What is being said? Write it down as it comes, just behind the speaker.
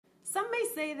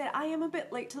say that I am a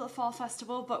bit late to the fall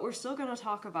festival, but we're still gonna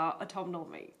talk about autumnal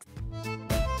makes.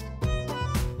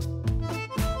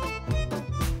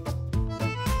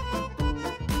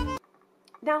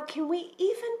 Now, can we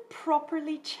even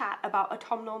properly chat about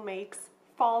autumnal makes,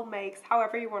 fall makes,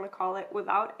 however you want to call it,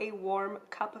 without a warm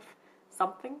cup of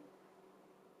something?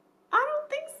 I don't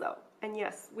think so. And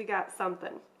yes, we got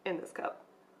something in this cup.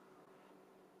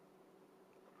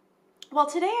 Well,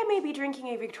 today I may be drinking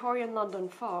a Victorian London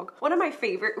fog. One of my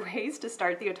favorite ways to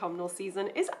start the autumnal season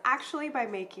is actually by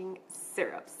making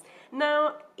syrups.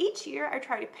 Now, each year I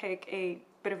try to pick a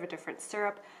bit of a different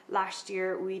syrup. Last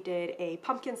year we did a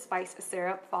pumpkin spice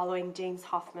syrup following James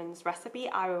Hoffmann's recipe.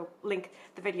 I will link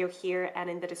the video here and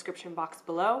in the description box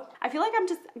below. I feel like I'm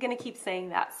just gonna keep saying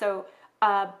that, so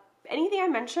anything I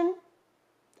mention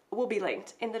will be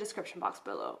linked in the description box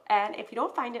below. And if you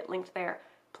don't find it linked there,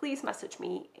 please message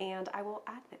me and I will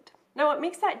add it. Now, what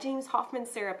makes that James Hoffmann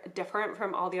syrup different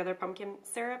from all the other pumpkin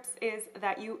syrups is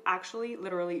that you actually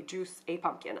literally juice a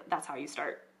pumpkin. That's how you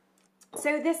start.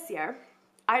 So this year,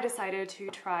 I decided to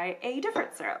try a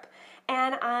different syrup.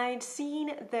 And I'd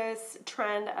seen this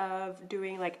trend of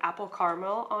doing like apple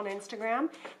caramel on Instagram,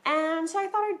 and so I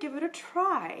thought I'd give it a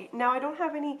try. Now, I don't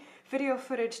have any video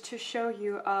footage to show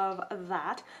you of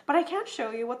that, but I can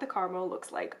show you what the caramel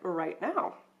looks like right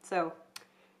now. So,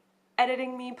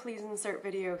 editing me, please insert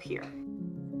video here.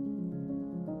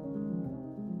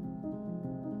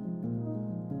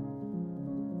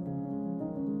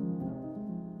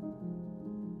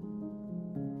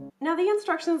 Now, the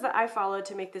instructions that I followed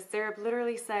to make this syrup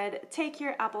literally said, take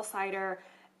your apple cider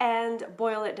and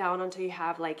boil it down until you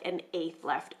have like an eighth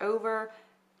left over.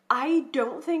 I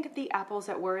don't think the apples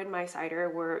that were in my cider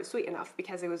were sweet enough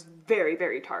because it was very,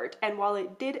 very tart. And while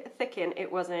it did thicken, it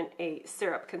wasn't a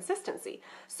syrup consistency.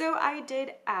 So I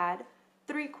did add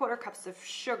 3/4 cups of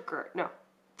sugar, no,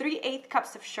 3/8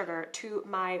 cups of sugar to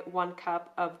my 1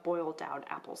 cup of boiled down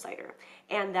apple cider.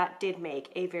 And that did make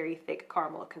a very thick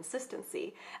caramel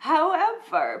consistency.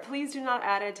 However, please do not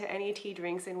add it to any tea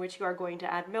drinks in which you are going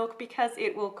to add milk because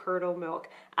it will curdle milk.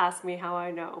 Ask me how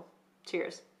I know.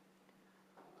 Cheers.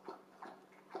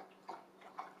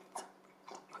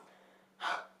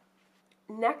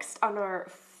 Next on our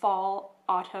fall,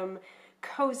 autumn,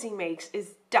 cozy makes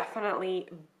is definitely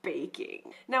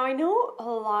baking. Now, I know a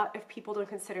lot of people don't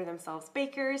consider themselves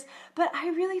bakers, but I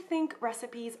really think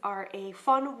recipes are a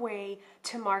fun way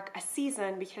to mark a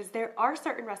season because there are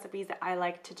certain recipes that I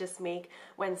like to just make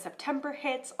when September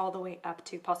hits all the way up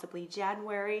to possibly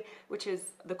January, which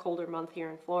is the colder month here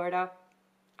in Florida.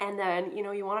 And then, you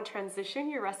know, you want to transition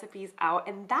your recipes out,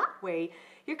 and that way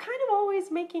you're kind of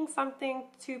always making something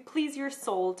to please your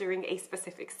soul during a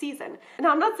specific season.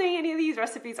 Now, I'm not saying any of these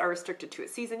recipes are restricted to a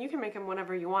season. You can make them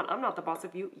whenever you want. I'm not the boss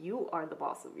of you. You are the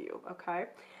boss of you, okay?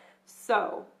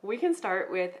 So we can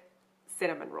start with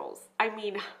cinnamon rolls. I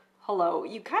mean, hello,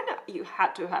 you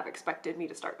had to have expected me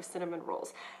to start with cinnamon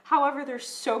rolls. However, there's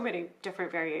so many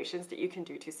different variations that you can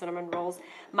do to cinnamon rolls.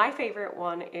 My favorite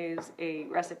one is a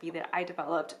recipe that I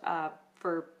developed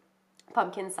for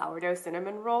pumpkin sourdough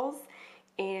cinnamon rolls,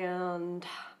 and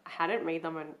I hadn't made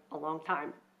them in a long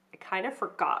time. I kind of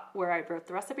forgot where I wrote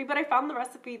the recipe, but I found the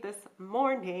recipe this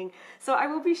morning, so I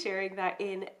will be sharing that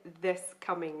in this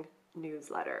coming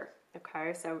newsletter.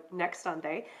 Okay, so next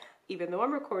Sunday, even though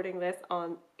I'm recording this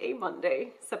on a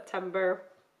Monday, September,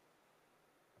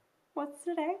 what's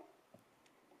today?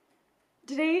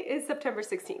 Today is September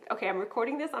 16th. Okay, I'm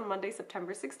recording this on Monday,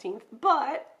 September 16th,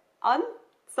 but on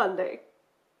Sunday,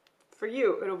 for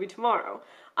you, it'll be tomorrow.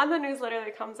 On the newsletter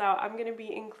that comes out, I'm gonna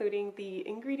be including the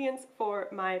ingredients for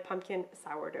my pumpkin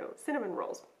sourdough cinnamon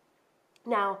rolls.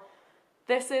 Now,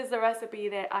 this is the recipe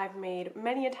that I've made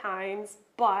many a times,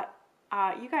 but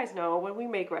you guys know when we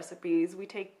make recipes, we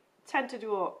tend to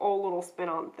do a little spin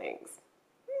on things.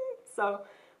 So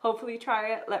hopefully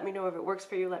try it. Let me know if it works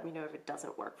for you. Let me know if it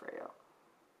doesn't work for you.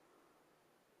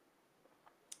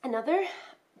 Another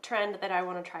trend that I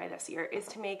want to try this year is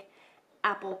to make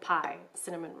apple pie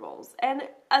cinnamon rolls. And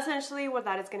essentially what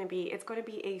that is going to be, it's going to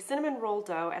be a cinnamon roll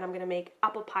dough, and I'm going to make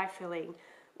apple pie filling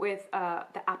with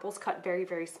the apples cut very,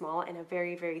 very small and a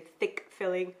very, very thick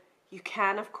filling. You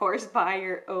can, of course, buy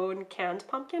your own canned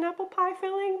pumpkin apple pie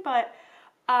filling, but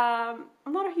I'm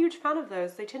not a huge fan of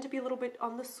those. They tend to be a little bit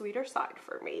on the sweeter side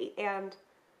for me. And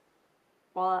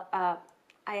while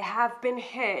I have been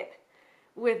hit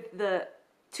with the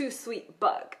too sweet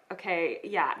bug, okay,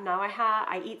 yeah, now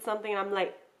I eat something and I'm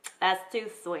like, that's too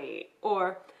sweet.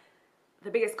 Or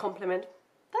the biggest compliment,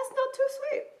 that's not too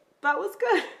sweet. That was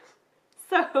good.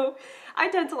 So I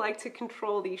tend to like to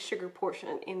control the sugar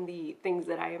portion in the things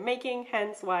that I am making,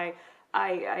 hence why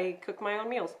I cook my own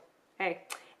meals. Hey,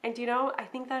 and you know, I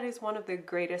think that is one of the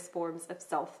greatest forms of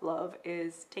self-love,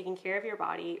 is taking care of your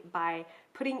body by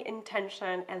putting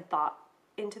intention and thought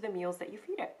into the meals that you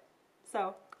feed it.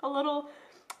 So a little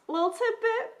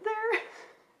tidbit there.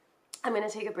 I'm gonna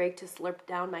take a break to slurp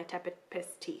down my tepid piss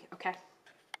tea, okay?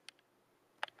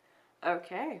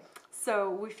 Okay,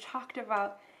 so we've talked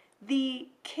about the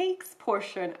cakes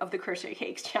portion of the Crochet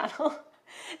Cakes channel.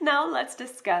 Now let's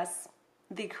discuss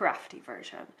the crafty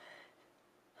version.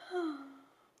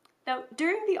 Now,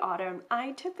 during the autumn,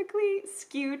 I typically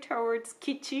skew towards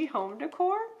kitschy home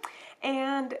decor.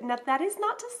 And now that is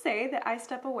not to say that I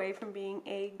step away from being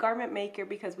a garment maker,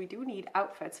 because we do need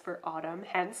outfits for autumn,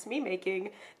 hence me making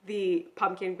the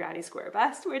pumpkin granny square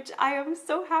vest, which I am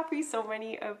so happy so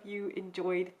many of you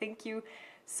enjoyed. Thank you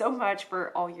so much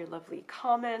for all your lovely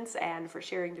comments and for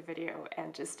sharing the video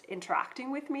and just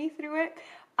interacting with me through it.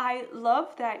 I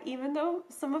love that even though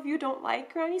some of you don't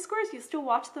like granny squares, you still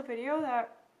watch the video.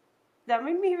 That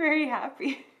made me very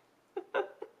happy.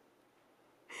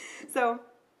 So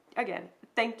again,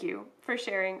 thank you for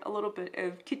sharing a little bit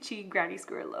of kitschy granny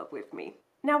square love with me.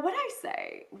 Now, what I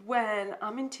say when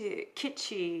I'm into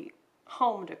kitschy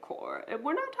home decor,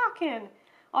 we're not talking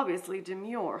obviously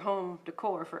demure home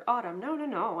decor for autumn. No, no,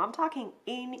 no. I'm talking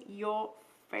in your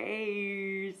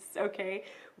face, okay?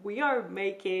 We are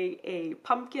making a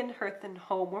pumpkin hearth and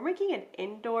home. We're making an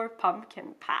indoor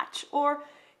pumpkin patch, or,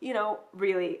 you know,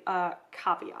 really a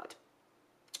caveat.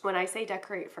 When I say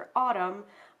decorate for autumn,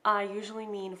 I usually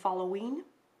mean Halloween.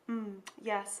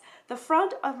 Yes, the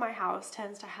front of my house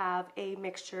tends to have a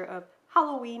mixture of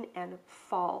Halloween and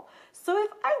fall. So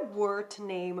if I were to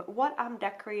name what I'm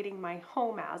decorating my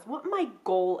home as, what my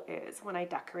goal is when I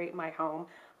decorate my home,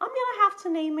 I'm gonna have to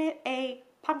name it a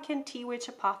Pumpkin Tea Witch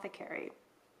Apothecary.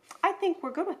 I think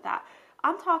we're good with that.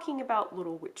 I'm talking about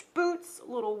little witch boots,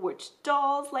 little witch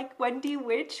dolls like Wendy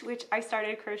Witch, which I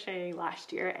started crocheting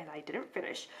last year and I didn't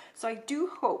finish. So I do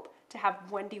hope to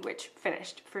have Wendy Witch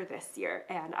finished for this year,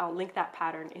 and I'll link that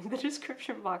pattern in the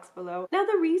description box below. Now,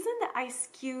 the reason that I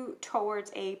skew towards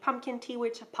a Pumpkin Tea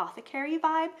Witch Apothecary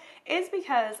vibe is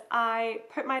because I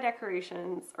put my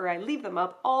decorations, or I leave them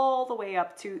up all the way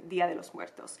up to Dia de los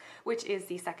Muertos, which is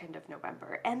the 2nd of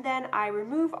November. And then I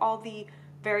remove all the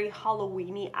very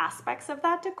Halloween-y aspects of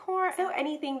that decor. So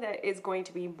anything that is going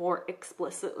to be more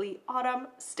explicitly autumn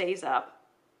stays up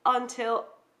until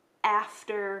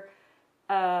after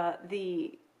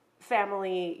the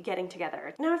family getting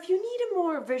together. Now, if you need a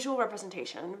more visual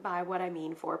representation by what I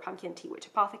mean for Pumpkin Tea Witch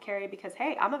Apothecary, because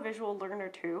hey, I'm a visual learner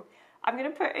too, I'm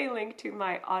gonna put a link to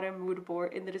my autumn mood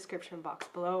board in the description box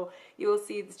below. You will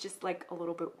see it's just like a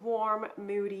little bit warm,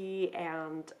 moody,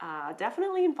 and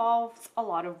definitely involves a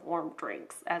lot of warm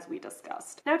drinks, as we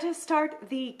discussed. Now, to start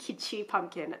the kitschy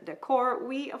pumpkin decor,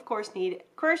 we of course need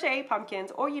crochet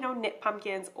pumpkins, or you know, knit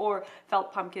pumpkins, or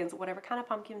felt pumpkins, whatever kind of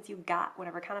pumpkins you got,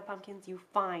 whatever kind of pumpkins you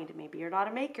find. Maybe you're not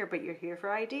a maker, but you're here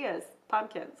for ideas.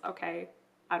 Pumpkins, okay?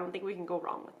 I don't think we can go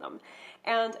wrong with them.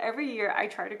 And every year I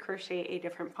try to crochet a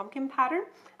different pumpkin pattern.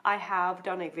 I have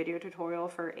done a video tutorial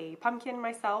for a pumpkin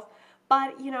myself,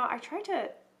 but you know, I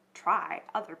try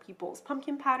other people's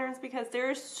pumpkin patterns because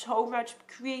there's so much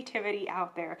creativity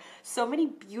out there, so many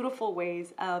beautiful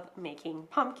ways of making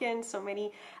pumpkins, so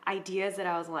many ideas that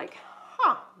I was like,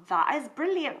 huh, that is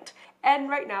brilliant. And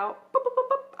right now, boop, boop, boop,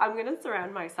 boop, I'm gonna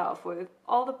surround myself with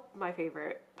all my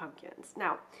favorite pumpkins.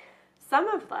 Now, some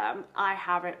of them I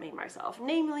haven't made myself,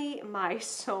 namely my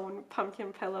sewn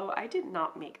pumpkin pillow. I did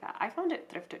not make that. I found it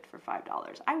thrifted for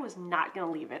 $5. I was not gonna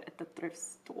leave it at the thrift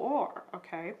store,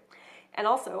 okay? And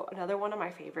also, another one of my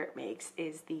favorite makes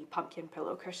is the pumpkin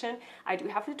pillow cushion. I do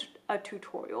have a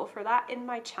tutorial for that in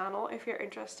my channel if you're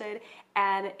interested,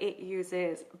 and it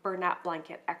uses burlap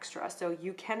blanket extra, so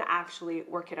you can actually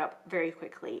work it up very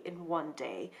quickly in one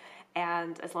day.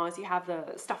 And as long as you have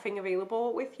the stuffing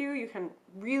available with you, you can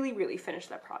really, really finish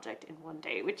that project in one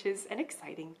day, which is an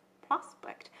exciting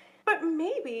prospect. But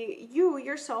maybe you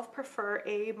yourself prefer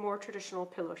a more traditional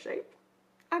pillow shape.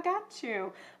 I got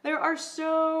you. There are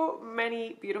so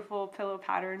many beautiful pillow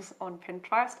patterns on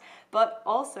Pinterest, but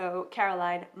also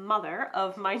Caroline, mother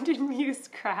of Mind and Muse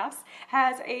Crafts,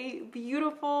 has a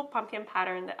beautiful pumpkin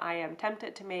pattern that I am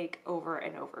tempted to make over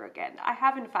and over again. I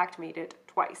have in fact made it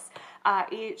twice.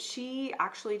 She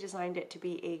actually designed it to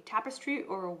be a tapestry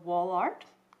or a wall art.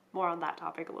 More on that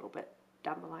topic a little bit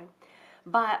down the line.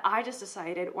 But I just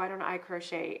decided, why don't I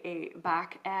crochet a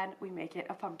back and we make it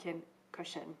a pumpkin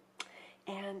cushion.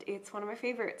 And it's one of my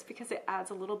favorites because it adds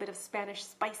a little bit of Spanish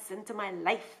spice into my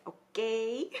life,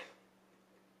 okay?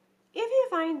 If you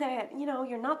find that, you know,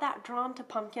 you're not that drawn to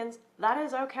pumpkins, that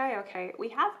is okay, okay? We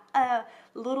have a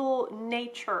little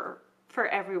nature for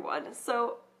everyone.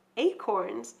 So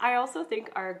Acorns, I also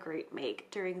think, are a great make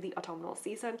during the autumnal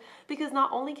season because not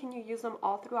only can you use them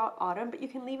all throughout autumn, but you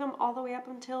can leave them all the way up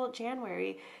until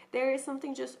January. There is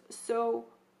something just so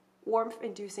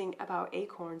warmth-inducing about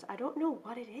acorns. I don't know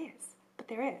what it is, but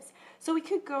there is. So we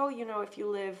could go, you know, if you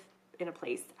live in a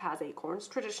place that has acorns,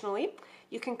 traditionally,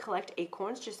 you can collect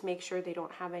acorns. Just make sure they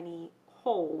don't have any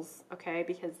holes, okay?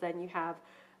 Because then you have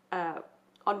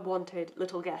unwanted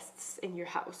little guests in your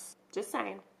house. Just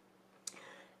saying.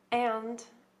 And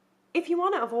if you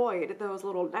want to avoid those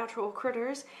little natural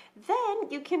critters, then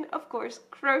you can, of course,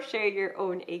 crochet your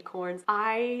own acorns.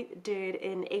 I did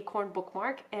an acorn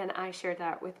bookmark and I shared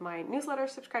that with my newsletter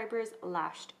subscribers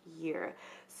last year.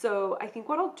 So I think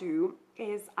what I'll do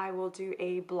is I will do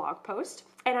a blog post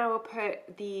and I will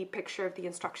put the picture of the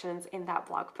instructions in that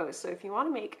blog post. So if you want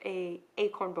to make a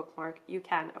acorn bookmark, you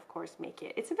can, of course, make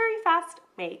it. It's a very fast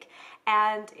make.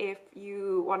 And if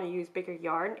you want to use bigger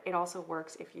yarn, it also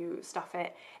works if you stuff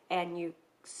it and you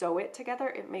sew it together.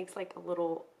 It makes like a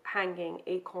little hanging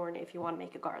acorn if you want to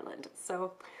make a garland.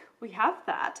 So we have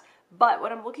that. But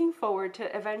what I'm looking forward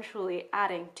to eventually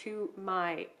adding to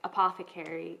my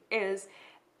apothecary is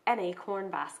an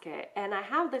acorn basket. And I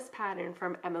have this pattern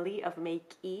from Emily of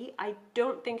Make E. I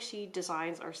don't think she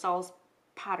designs or sells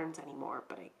patterns anymore,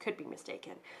 but I could be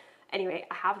mistaken. Anyway,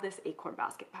 I have this acorn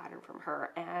basket pattern from her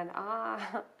and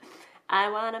I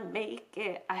want to make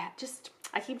it. I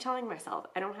keep telling myself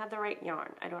I don't have the right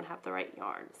yarn. I don't have the right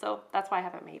yarn. So that's why I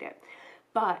haven't made it.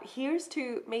 But here's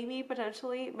to maybe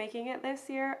potentially making it this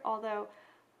year, although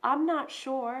I'm not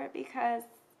sure because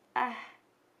I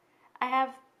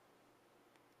have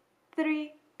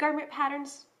 3 garment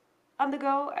patterns on the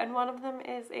go, and one of them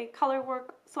is a color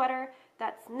work sweater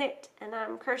that's knit, and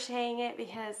I'm crocheting it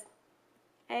because,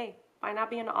 hey, why not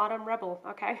be an autumn rebel,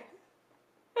 okay?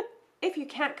 If you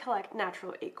can't collect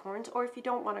natural acorns, or if you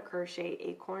don't want to crochet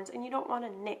acorns and you don't want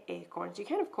to knit acorns, you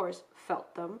can, of course,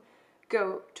 felt them.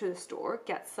 Go to the store,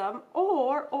 get some,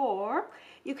 or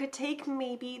you could take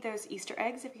maybe those Easter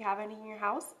eggs if you have any in your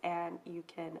house, and you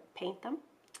can paint them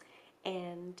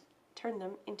and turn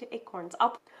them into acorns.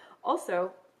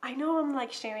 Also, I know I'm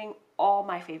like sharing all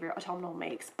my favorite autumnal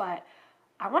makes, but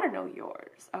I want to know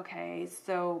yours, okay?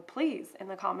 So please, in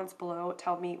the comments below,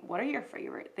 tell me what are your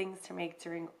favorite things to make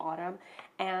during autumn,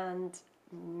 and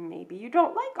maybe you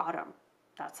don't like autumn.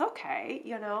 That's okay,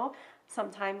 you know?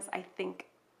 Sometimes I think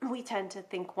we tend to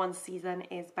think one season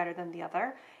is better than the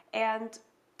other, and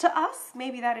to us,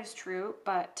 maybe that is true,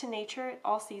 but to nature,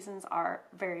 all seasons are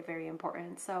very, very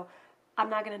important. So I'm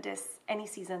not going to diss any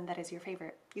season that is your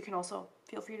favorite. You can also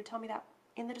feel free to tell me that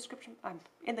in the description,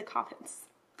 in the comments.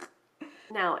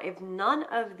 Now, if none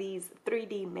of these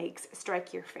 3D makes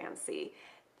strike your fancy,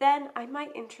 then I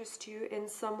might interest you in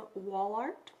some wall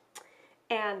art.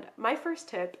 And my first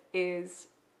tip is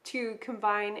to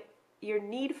combine your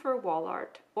need for wall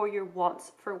art or your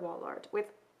wants for wall art with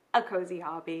a cozy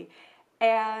hobby,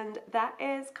 and that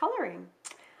is coloring.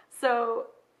 So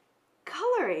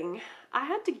coloring, I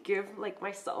had to give like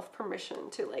myself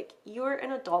permission to you're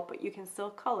an adult but you can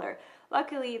still color.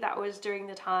 Luckily that was during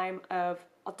the time of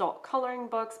adult coloring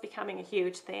books becoming a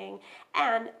huge thing,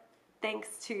 and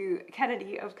thanks to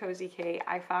Kennedy of Cozy K,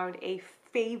 I found a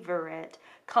favorite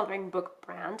coloring book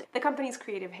brand. The company's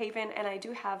Creative Haven, and I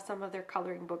do have some of their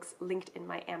coloring books linked in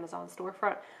my Amazon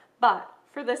storefront. But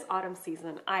for this autumn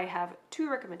season, I have 2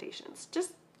 recommendations.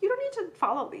 Just, you don't need to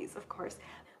follow these, of course.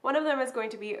 One of them is going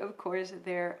to be, of course,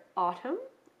 their autumn,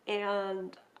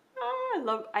 and I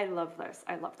love this.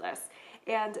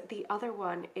 And the other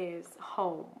one is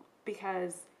home,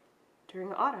 because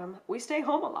during autumn, we stay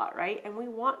home a lot, right? And we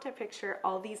want to picture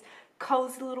all these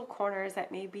cozy little corners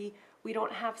that maybe we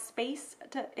don't have space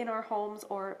in our homes,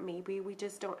 or maybe we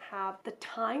just don't have the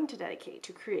time to dedicate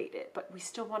to create it, but we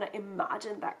still want to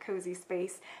imagine that cozy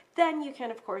space. Then you can,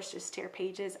 of course, just tear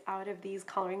pages out of these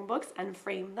coloring books and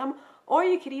frame them, or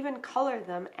you could even color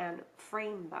them and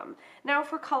frame them. Now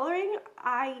for coloring,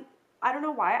 I don't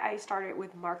know why I started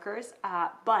with markers,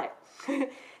 but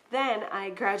then I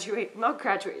not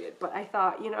graduated, but I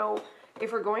thought, you know,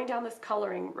 if we're going down this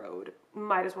coloring road,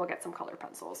 might as well get some color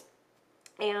pencils.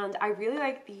 And I really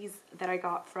like these that I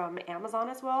got from Amazon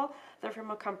as well. They're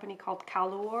from a company called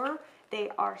Calor.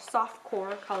 They are soft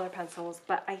core color pencils,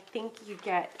 but I think you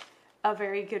get a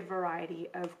very good variety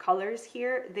of colors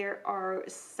here. There are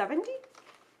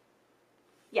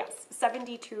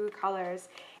 72 colors,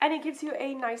 and it gives you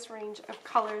a nice range of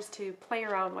colors to play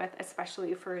around with,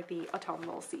 especially for the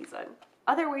autumnal season.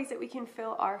 Other ways that we can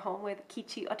fill our home with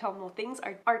kitschy autumnal things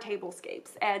are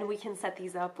tablescapes, and we can set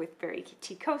these up with very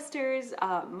kitschy coasters,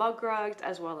 mug rugs,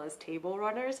 as well as table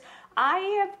runners. I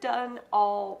have done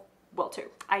two.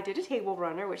 I did a table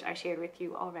runner, which I shared with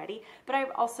you already, but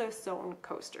I've also sewn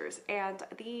coasters, and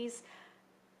these,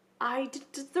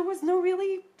 there was no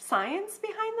really science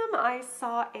behind them. I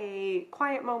saw a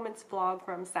Quiet Moments vlog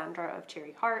from Sandra of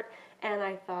Cherry Heart, and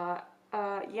I thought,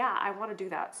 yeah, I want to do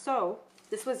that. So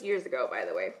this was years ago, by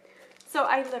the way. So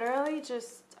I literally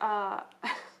just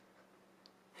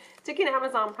took an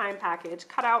Amazon Prime package,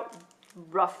 cut out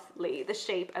roughly the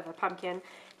shape of a pumpkin,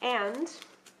 and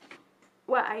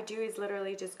what I do is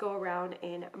literally just go around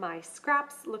in my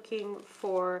scraps looking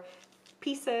for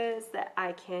pieces that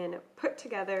I can put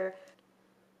together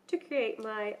to create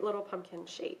my little pumpkin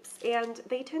shapes. And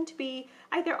they tend to be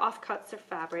either offcuts of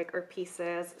fabric or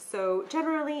pieces, so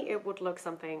generally it would look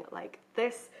something like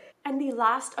this. And the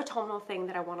last autumnal thing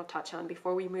that I want to touch on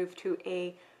before we move to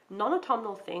a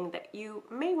non-autumnal thing that you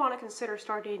may want to consider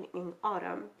starting in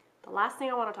autumn, the last thing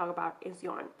I want to talk about is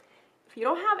yarn. If you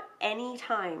don't have any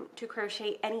time to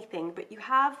crochet anything, but you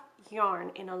have yarn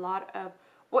in a lot of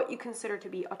what you consider to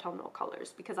be autumnal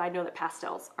colors, because I know that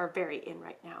pastels are very in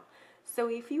right now. So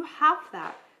if you have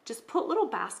that, just put little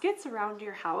baskets around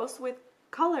your house with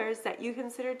colors that you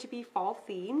consider to be fall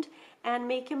themed and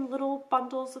make them little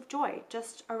bundles of joy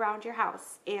just around your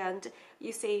house. And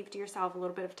you saved yourself a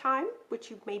little bit of time, which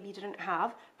you maybe didn't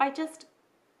have, by just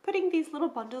putting these little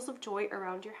bundles of joy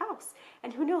around your house.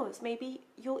 And who knows, maybe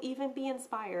you'll even be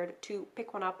inspired to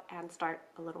pick one up and start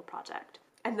a little project.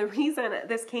 And the reason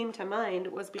this came to mind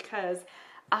was because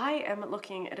I am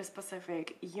looking at a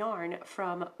specific yarn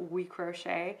from We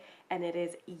Crochet, and it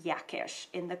is Yakish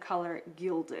in the color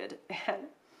Gilded. And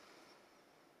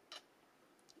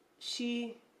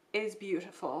she is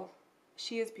beautiful.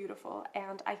 She is beautiful,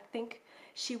 and I think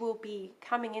she will be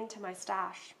coming into my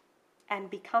stash and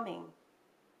becoming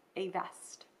a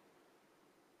vest.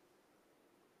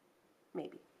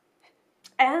 Maybe.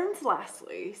 And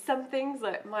lastly, some things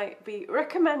that might be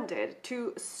recommended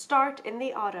to start in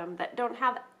the autumn that don't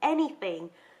have anything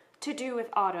to do with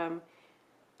autumn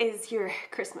is your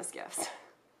Christmas gifts.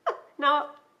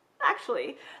 Now,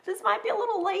 actually, this might be a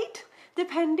little late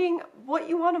depending what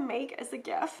you want to make as a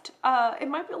gift. It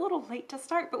might be a little late to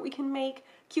start, but we can make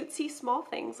cutesy small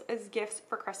things as gifts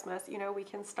for Christmas. You know, we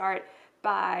can start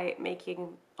by making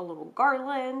a little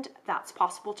garland. That's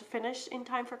possible to finish in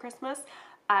time for Christmas.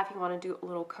 If you want to do a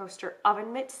little coaster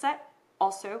oven mitt set,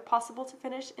 also possible to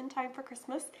finish in time for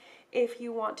Christmas. If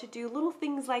you want to do little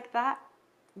things like that,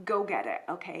 go get it,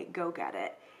 okay? Go get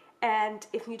it. And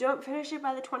if you don't finish it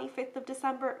by the 25th of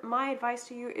December, my advice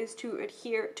to you is to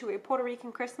adhere to a Puerto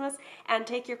Rican Christmas and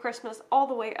take your Christmas all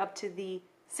the way up to the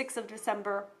 6th of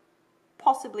December,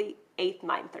 possibly 8th,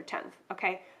 9th, or 10th,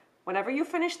 okay? Whenever you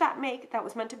finish that make that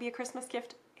was meant to be a Christmas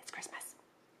gift, it's Christmas.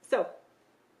 So,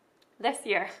 this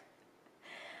year,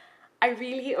 I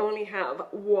really only have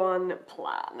one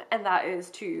plan, and that is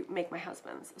to make my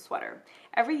husband's sweater.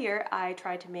 Every year I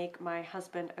try to make my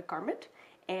husband a garment,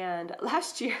 and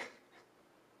last year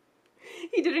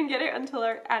he didn't get it until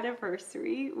our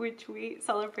anniversary, which we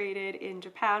celebrated in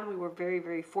Japan. We were very,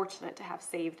 very fortunate to have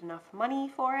saved enough money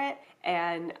for it,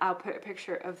 and I'll put a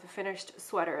picture of the finished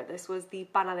sweater. This was the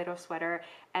Panadero sweater,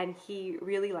 and he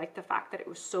really liked the fact that it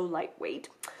was so lightweight,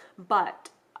 but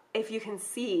if you can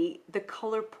see, the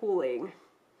color pooling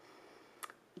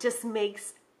just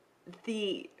makes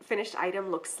the finished item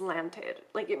look slanted.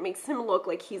 Like, it makes him look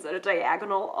like he's at a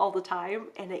diagonal all the time,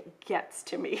 and it gets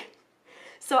to me.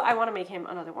 So I want to make him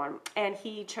another one. And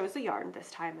he chose the yarn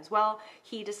this time as well.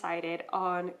 He decided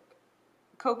on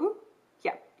Kobu.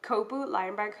 Yeah, Kobu,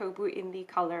 Lion Brand Kobu in the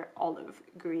color olive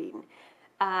green.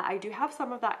 I do have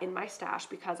some of that in my stash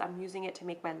because I'm using it to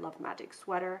make my Love Magic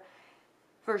sweater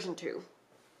version 2.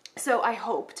 So I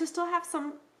hope to still have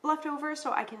some left over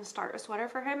so I can start a sweater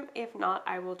for him. If not,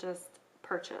 I will just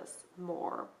purchase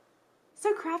more.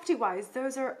 So crafty-wise,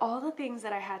 those are all the things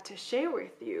that I had to share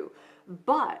with you.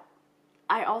 But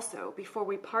I also, before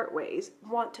we part ways,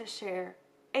 want to share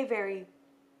a very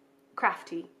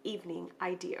crafty evening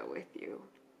idea with you.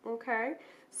 Okay?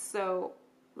 So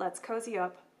let's cozy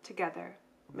up together,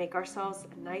 make ourselves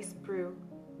a nice brew,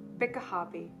 pick a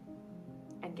hobby,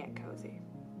 and get cozy.